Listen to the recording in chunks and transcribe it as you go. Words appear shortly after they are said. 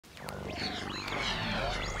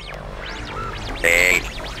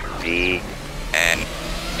A-V-N.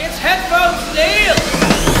 It's HeadphonesNeil!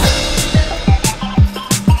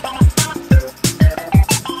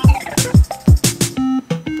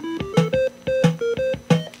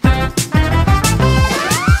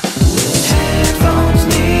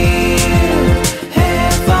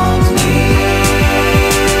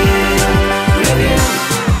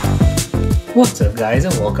 What's up, guys,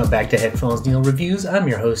 and welcome back to HeadphonesNeil Reviews. I'm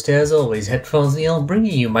your host, as always, HeadphonesNeil,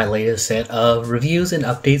 bringing you my latest set of reviews and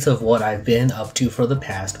updates of what I've been up to for the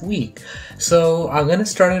past week. So I'm going to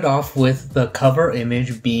start it off with the cover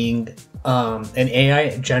image being an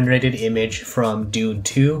AI-generated image from Dune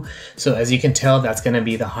 2. So as you can tell, that's going to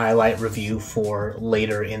be the highlight review for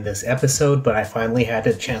later in this episode, but I finally had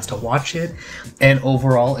a chance to watch it, and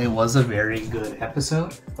overall it was a very good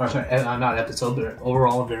episode. Or sorry, not episode, but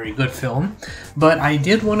overall a very good film. But I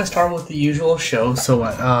did want to start with the usual show, so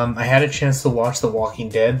I had a chance to watch The Walking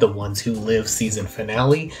Dead, The Ones Who Live season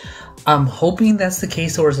finale. I'm hoping that's the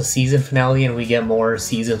case, or it's a season finale and we get more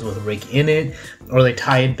seasons with Rick in it, or they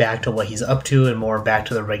tie it back to what he's up to and more back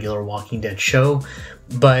to the regular Walking Dead show.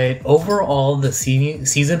 But overall, the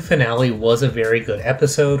season finale was a very good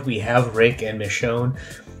episode. We have Rick and Michonne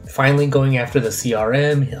finally going after the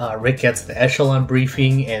CRM. Rick gets the echelon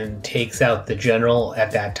briefing and takes out the general at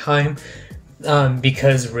that time.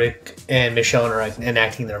 Because Rick and Michonne are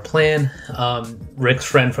enacting their plan. Rick's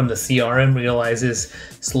friend from the CRM realizes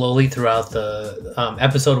slowly throughout the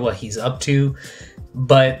episode what he's up to,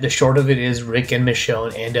 but the short of it is Rick and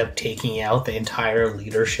Michonne end up taking out the entire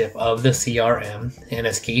leadership of the CRM and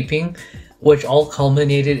escaping, which all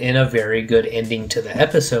culminated in a very good ending to the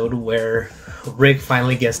episode where Rick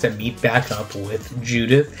finally gets to meet back up with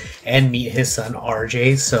Judith and meet his son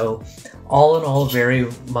RJ. So all in all, very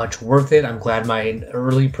much worth it. I'm glad my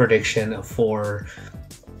early prediction for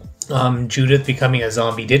Judith becoming a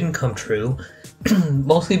zombie didn't come true,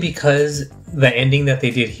 mostly because the ending that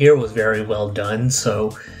they did here was very well done.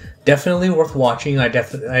 So definitely worth watching. I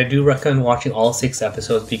do recommend watching all 6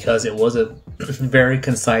 episodes because it was a very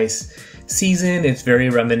concise season. It's very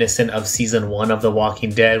reminiscent of season 1 of The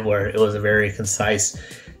Walking Dead, where it was a very concise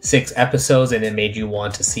 6 episodes and it made you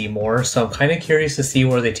want to see more. So I'm kind of curious to see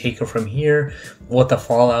where they take it from here, what the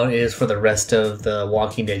fallout is for the rest of the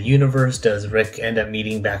Walking Dead universe. Does Rick end up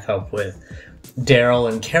meeting back up with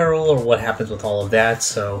Daryl and Carol, or what happens with all of that?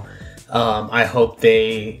 So I hope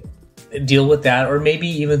they deal with that, or maybe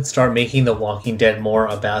even start making The Walking Dead more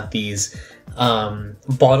about these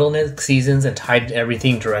bottleneck seasons and tied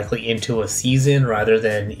everything directly into a season rather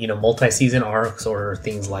than, multi-season arcs or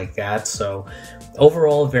things like that. So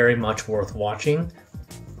overall, very much worth watching.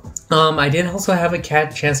 I did also have a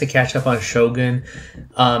chance to catch up on Shogun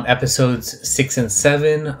episodes 6 and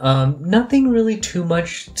 7. Nothing really too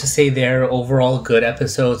much to say there. Overall, good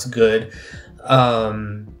episodes, good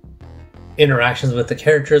interactions with the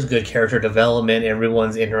characters, good character development.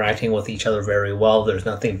 Everyone's interacting with each other very well. There's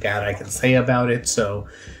nothing bad I can say about it. So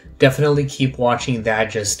definitely keep watching that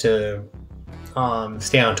just to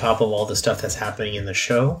stay on top of all the stuff that's happening in the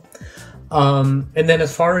show. And then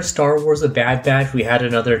as far as Star Wars: The Bad Batch, we had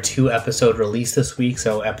another 2-episode release this week.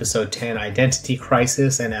 So episode 10, Identity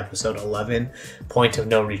Crisis, and episode 11, Point of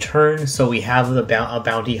No Return. So we have a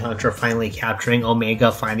bounty hunter finally capturing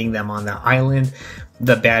Omega, finding them on the island.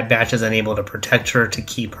 The Bad Batch is unable to protect her to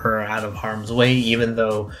keep her out of harm's way, even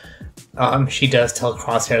though she does tell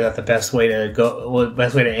Crosshair that the best way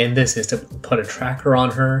to end this is to put a tracker on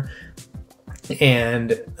her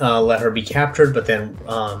and let her be captured. But then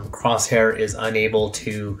Crosshair is unable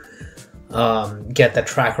to get the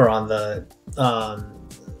tracker on the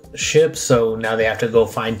ship, so now they have to go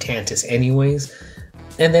find Tantus anyways.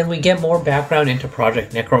 And then we get more background into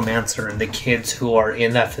Project Necromancer and the kids who are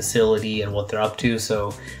in that facility and what they're up to.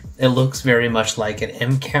 So it looks very much like an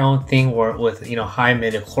M-count thing with high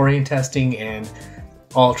midichlorian testing and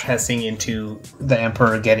all testing into the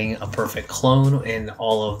Emperor getting a perfect clone and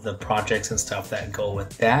all of the projects and stuff that go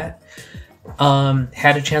with that.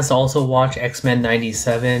 Had a chance to also watch X-Men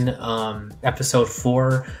 97, episode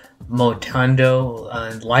 4, Motendo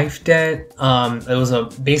and Lifedeath. It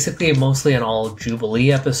was basically mostly an all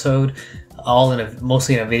Jubilee episode,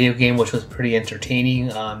 mostly in a video game, which was pretty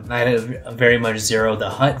entertaining. I had a very much Zero the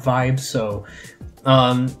Hutt vibe, so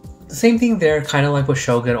same thing there, kind of like with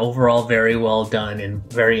Shogun. Overall, very well done and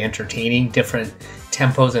very entertaining. Different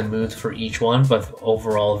tempos and moods for each one, but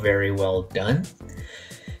overall very well done.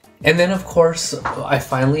 And then, of course, I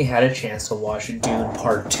finally had a chance to watch Dune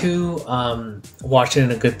Part 2. Watched it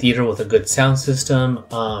in a good theater with a good sound system.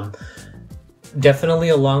 Definitely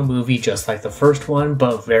a long movie, just like the first one,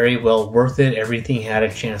 but very well worth it. Everything had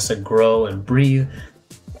a chance to grow and breathe.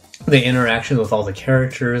 the interaction with all the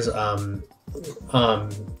characters, Paul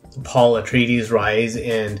Atreides' rise,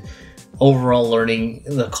 and overall learning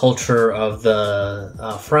the culture of the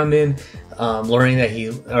Fremen, learning that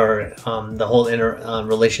the whole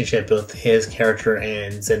relationship with his character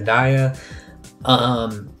and Zendaya,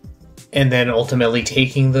 and then ultimately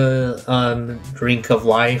taking the drink of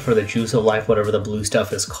life or the juice of life, whatever the blue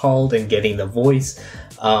stuff is called, and getting the voice.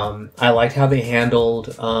 I liked how they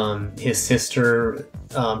handled his sister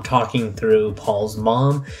talking through Paul's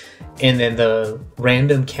mom, and then the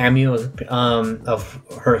random cameo of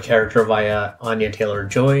her character via Anya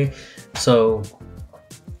Taylor-Joy. So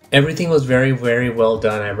everything was very, very well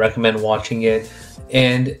done. I recommend watching it.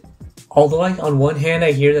 And although on one hand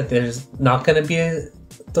I hear that there's not going to be a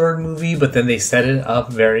third movie, but then they set it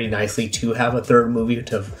up very nicely to have a third movie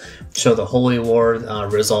to show the Holy War,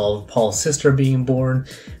 resolve Paul's sister being born,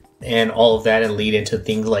 and all of that, and lead into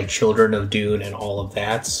things like Children of Dune and all of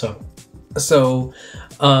that. So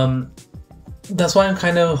that's why I'm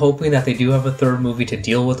kind of hoping that they do have a third movie to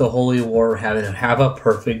deal with the Holy War, have a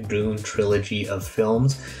perfect Dune trilogy of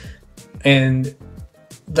films. And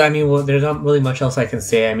I mean, well, there's not really much else I can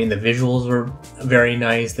say. I mean, the visuals were very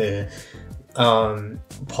nice.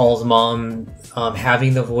 Paul's mom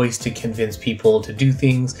having the voice to convince people to do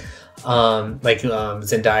things, like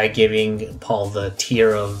Zendaya giving Paul the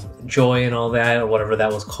tear of joy and all that, or whatever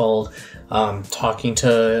that was called, talking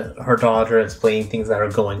to her daughter, explaining things that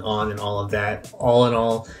are going on and all of that. All in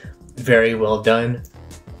all, very well done.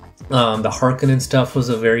 The Harkonnen stuff was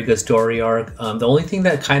a very good story arc. The only thing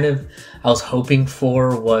that kind of I was hoping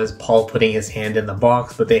for was Paul putting his hand in the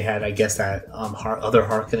box, but they had, I guess, that other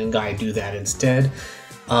Harkonnen guy do that instead.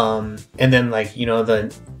 And then, like, you know,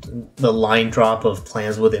 the line drop of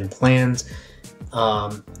plans within plans.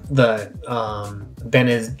 The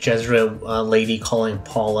Bene Gesserit lady calling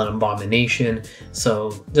Paul an abomination.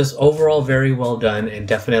 So just overall very well done, and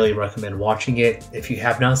definitely recommend watching it. If you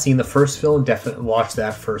have not seen the first film, definitely watch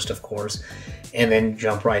that first, of course, and then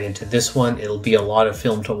jump right into this one. It'll be a lot of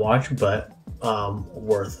film to watch, but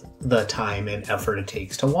worth the time and effort it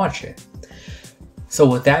takes to watch it. So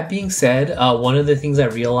with that being said, one of the things I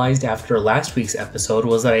realized after last week's episode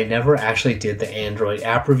was that I never actually did the Android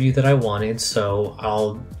app review that I wanted, so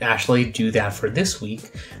I'll actually do that for this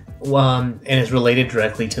week, and it's related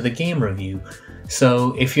directly to the game review.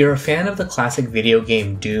 So if you're a fan of the classic video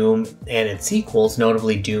game Doom and its sequels,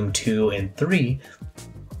 notably Doom 2 and 3,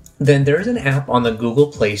 then there's an app on the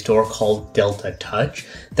Google Play Store called Delta Touch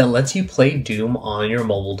that lets you play Doom on your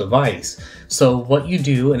mobile device. So what you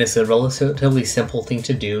do, and it's a relatively simple thing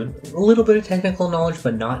to do, a little bit of technical knowledge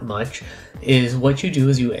but not much, is what you do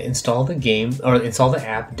is you install the game, or install the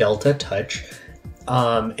app Delta Touch,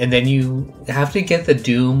 and then you have to get the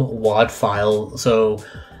Doom WAD file. So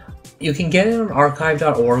you can get it on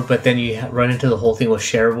archive.org, but then you run into the whole thing with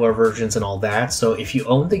shareware versions and all that. So if you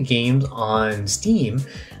own the games on Steam,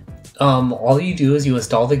 all you do is you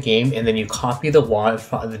install the game, and then you copy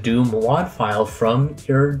the Doom WAD file from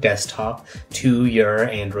your desktop to your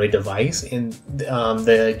Android device, and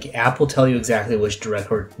the app will tell you exactly which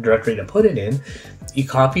directory to put it in. You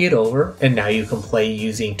copy it over, and now you can play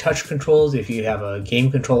using touch controls. If you have a game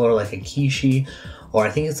controller like a Kishi, or I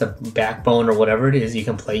think it's a Backbone or whatever it is, you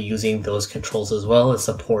can play using those controls as well. It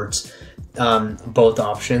supports both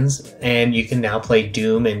options, and you can now play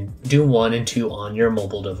Doom and Doom 1 and 2 on your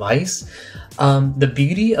mobile device. The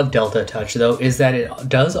beauty of Delta Touch, though, is that it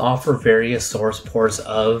does offer various source ports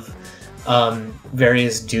of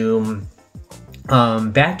various Doom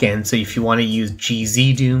backends. So if you want to use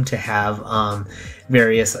GZ Doom to have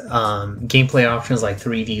various gameplay options like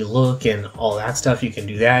 3D look and all that stuff, you can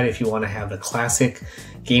do that. If you want to have the classic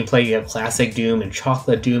gameplay, you have Classic Doom and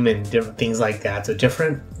Chocolate Doom and different things like that. So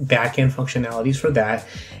different backend functionalities for that,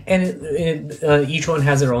 and each one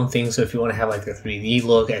has their own thing. So if you want to have like the 3D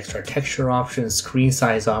look, extra texture options, screen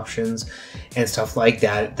size options, and stuff like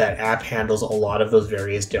that, that app handles a lot of those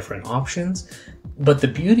various different options. But the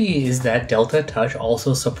beauty is that Delta Touch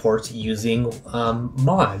also supports using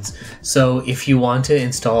mods. So if you want to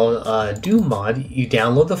install a Doom mod, you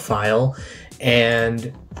download the file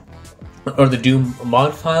or the Doom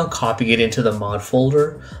mod file, copy it into the mod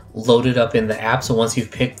folder, load it up in the app. So once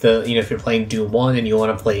you've picked if you're playing Doom 1 and you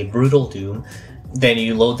want to play Brutal Doom, then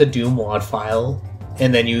you load the Doom WAD file,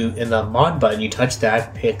 and then in the mod button, you touch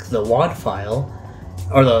that, pick the WAD file,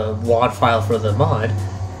 or the WAD file for the mod,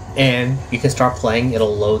 and you can start playing.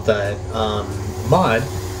 It'll load the mod,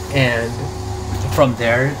 and from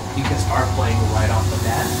there you can start playing right off the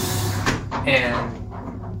bat, and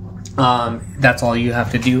that's all you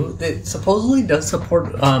have to do. It supposedly does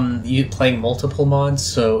support you playing multiple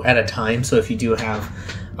mods at a time. So if you do have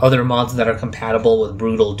other mods that are compatible with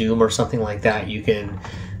Brutal Doom or something like that, you can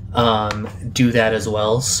do that as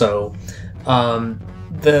well. So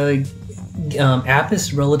the app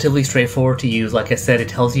is relatively straightforward to use. Like I said, it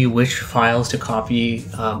tells you which files to copy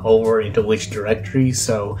over into which directory,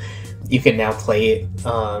 so you can now play it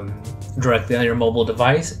directly on your mobile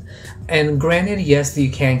device. And granted, yes,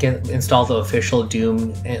 you can install the official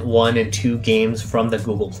Doom 1 and 2 games from the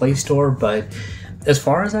Google Play Store, but as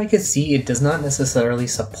far as I could see, it does not necessarily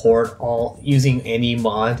support using any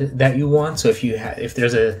mod that you want. So if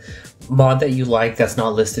there's a mod that you like that's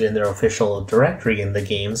not listed in their official directory in the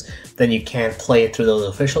games, then you can't play it through those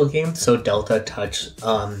official games. So Delta Touch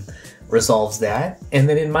resolves that. And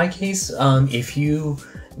then in my case, if you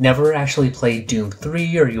never actually played Doom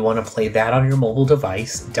 3 or you want to play that on your mobile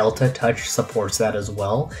device, Delta Touch supports that as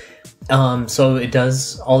well. So it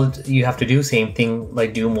does all you have to do, same thing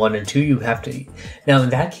like Doom 1 and 2, you have to... Now in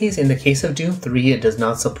that case, in the case of Doom 3, it does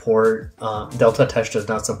not support, Delta Touch does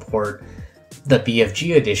not support the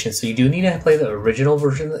BFG edition, so you do need to play the original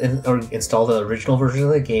version or install the original version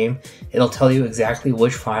of the game. It'll tell you exactly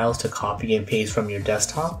which files to copy and paste from your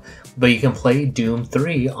desktop, but you can play Doom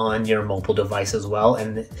 3 on your mobile device as well.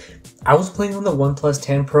 And I was playing on the OnePlus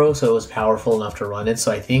 10 Pro, so it was powerful enough to run it.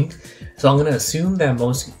 So I'm going to assume that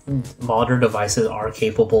most modern devices are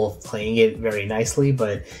capable of playing it very nicely,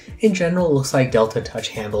 but in general, it looks like Delta Touch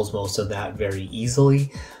handles most of that very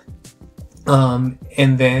easily.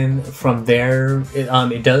 And then from there,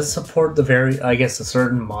 it does support a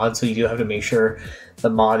certain mod, so you do have to make sure the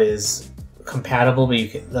mod is compatible, but you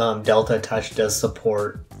can, Delta Touch does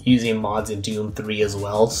support using mods in Doom 3 as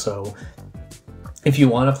well, so if you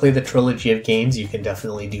want to play the trilogy of games, you can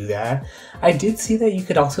definitely do that. I did see that you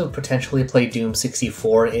could also potentially play Doom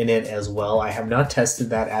 64 in it as well. I have not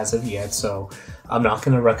tested that as of yet, so I'm not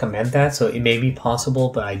going to recommend that. So it may be possible,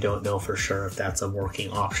 but I don't know for sure if that's a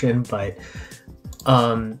working option. But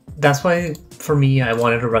that's why, for me, I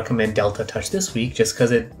wanted to recommend Delta Touch this week, just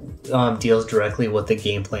because it deals directly with the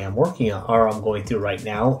gameplay I'm working on, or I'm going through right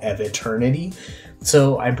now, Eviternity.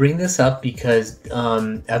 So I bring this up because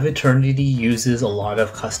Eviternity uses a lot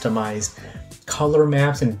of customized color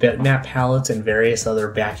maps and bitmap palettes and various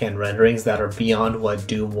other backend renderings that are beyond what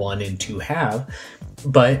Doom 1 and 2 have.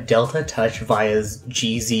 But Delta Touch via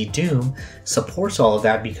GZ Doom supports all of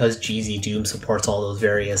that because GZ Doom supports all those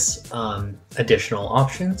various additional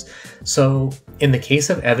options. So in the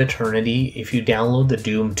case of Eviternity, if you download the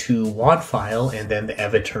Doom 2 WAD file and then the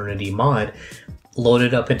Eviternity mod, load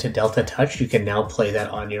it up into Delta Touch, you can now play that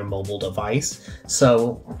on your mobile device.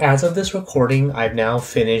 So as of this recording, I've now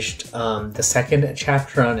finished the second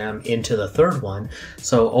chapter and I'm into the third one.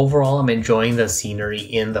 So overall, I'm enjoying the scenery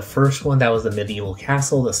in the first one. That was the medieval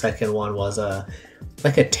castle. The second one was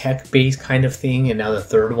like a tech-based kind of thing, and now the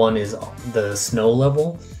third one is the snow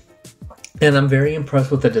level. And I'm very impressed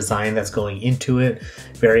with the design that's going into it.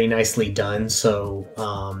 Very nicely done. So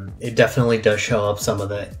it definitely does show up some of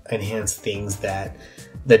the enhanced things that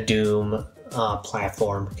the Doom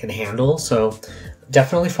platform can handle. So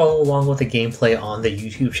definitely follow along with the gameplay on the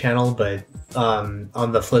YouTube channel. But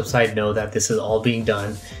on the flip side, know that this is all being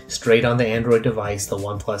done straight on the Android device, the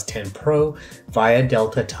OnePlus 10 Pro, via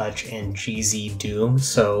Delta Touch and GZ Doom.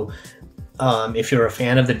 So if you're a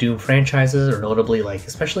fan of the Doom franchises, or notably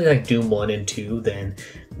especially like Doom 1 and 2, then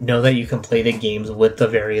know that you can play the games with the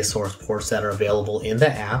various source ports that are available in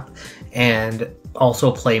the app, and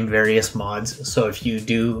also play various mods. So if you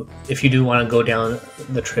do want to go down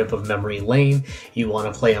the trip of memory lane, you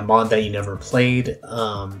want to play a mod that you never played,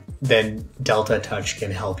 then Delta Touch can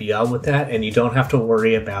help you out with that, and you don't have to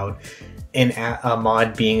worry about a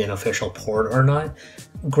mod being an official port or not.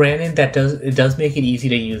 Granted, it does make it easy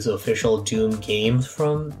to use official Doom games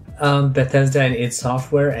from Bethesda and its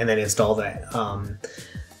software, and then install that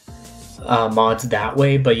mods that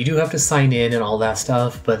way. But you do have to sign in and all that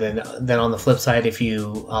stuff. But then on the flip side, if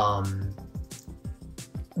you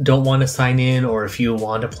don't want to sign in, or if you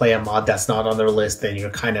want to play a mod that's not on their list, then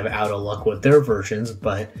you're kind of out of luck with their versions.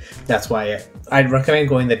 But that's why I'd recommend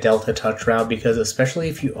going the Delta Touch route, because especially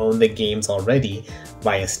if you own the games already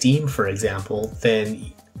via Steam, for example,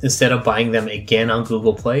 then instead of buying them again on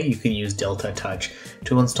Google Play, you can use Delta Touch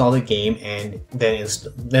to install the game and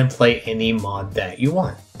then play any mod that you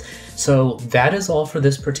want. So that is all for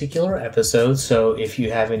this particular episode. So if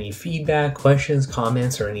you have any feedback, questions,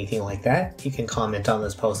 comments, or anything like that, you can comment on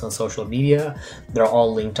this post on social media. They're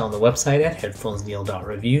all linked on the website at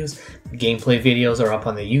HeadphonesNeil.reviews. Gameplay videos are up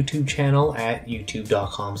on the YouTube channel at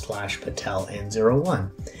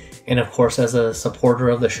youtube.com/PatelN01. And of course, as a supporter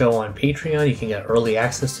of the show on Patreon, you can get early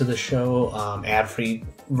access to the show, ad-free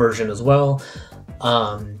version as well.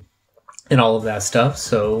 and all of that stuff,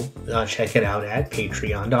 so check it out at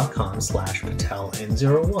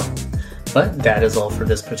patreon.com/PatelN01. But that is all for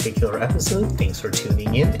this particular episode. Thanks for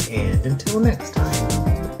tuning in, and until next time.